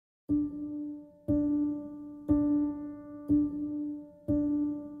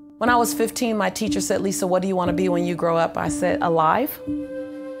When I was 15, my teacher said, "Lisa, what do you want to be when you grow up?" I said, "Alive."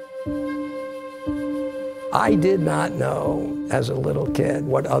 I did not know as a little kid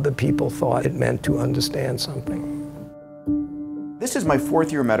what other people thought it meant to understand something. This is my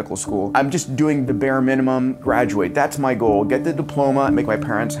 4th year of medical school. I'm just doing the bare minimum, graduate. That's my goal. Get the diploma, make my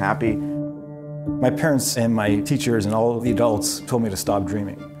parents happy. My parents and my teachers and all of the adults told me to stop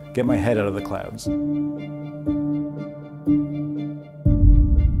dreaming, get my head out of the clouds.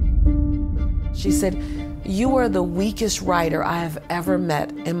 She said, "You are the weakest writer I have ever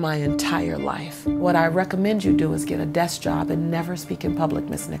met in my entire life. What I recommend you do is get a desk job and never speak in public,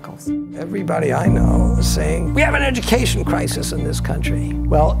 Miss Nichols." Everybody I know is saying, we have an education crisis in this country.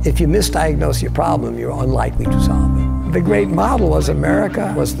 Well, if you misdiagnose your problem, you're unlikely to solve it. The great model was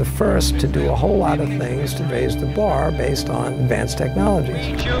America was the first to do a whole lot of things to raise the bar based on advanced technologies.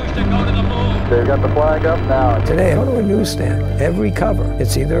 We choose to go to the moon. They've got the flag up now. Today, go to a newsstand, every cover,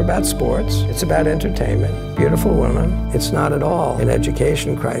 it's either about sports, it's about entertainment, beautiful women. It's not at all an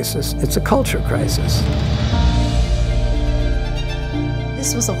education crisis, it's a culture crisis.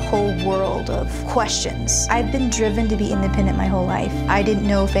 This was a whole world of questions. I've been driven to be independent my whole life. I didn't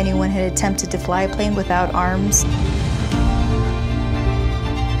know if anyone had attempted to fly a plane without arms.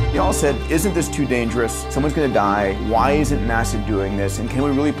 They all said, "Isn't this too dangerous? Someone's gonna die. Why isn't NASA doing this? And can we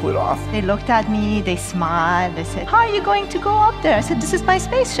really pull it off?" They looked at me, they smiled, they said, "How are you going to go up there?" I said, "This is my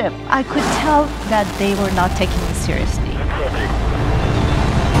spaceship." I could tell that they were not taking me seriously.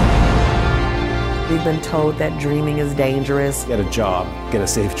 We've been told that dreaming is dangerous. Get a job, get a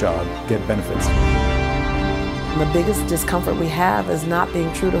safe job, get benefits. The biggest discomfort we have is not being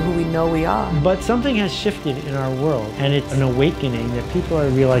true to who we know we are. But something has shifted in our world, and it's an awakening that people are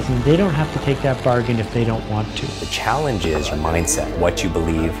realizing they don't have to take that bargain if they don't want to. The challenge is your mindset, what you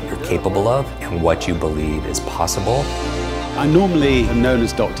believe you're capable of and what you believe is possible. I'm normally known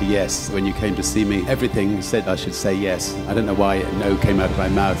as Dr. Yes. When you came to see me, everything said I should say yes. I don't know why no came out of my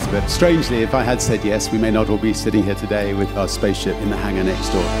mouth, but strangely, if I had said yes, we may not all be sitting here today with our spaceship in the hangar next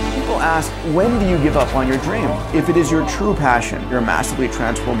door. People ask, when do you give up on your dream? If it is your true passion, your massively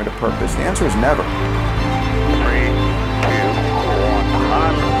transformative purpose, the answer is never. 3, 2,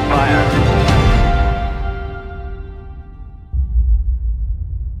 1, on fire.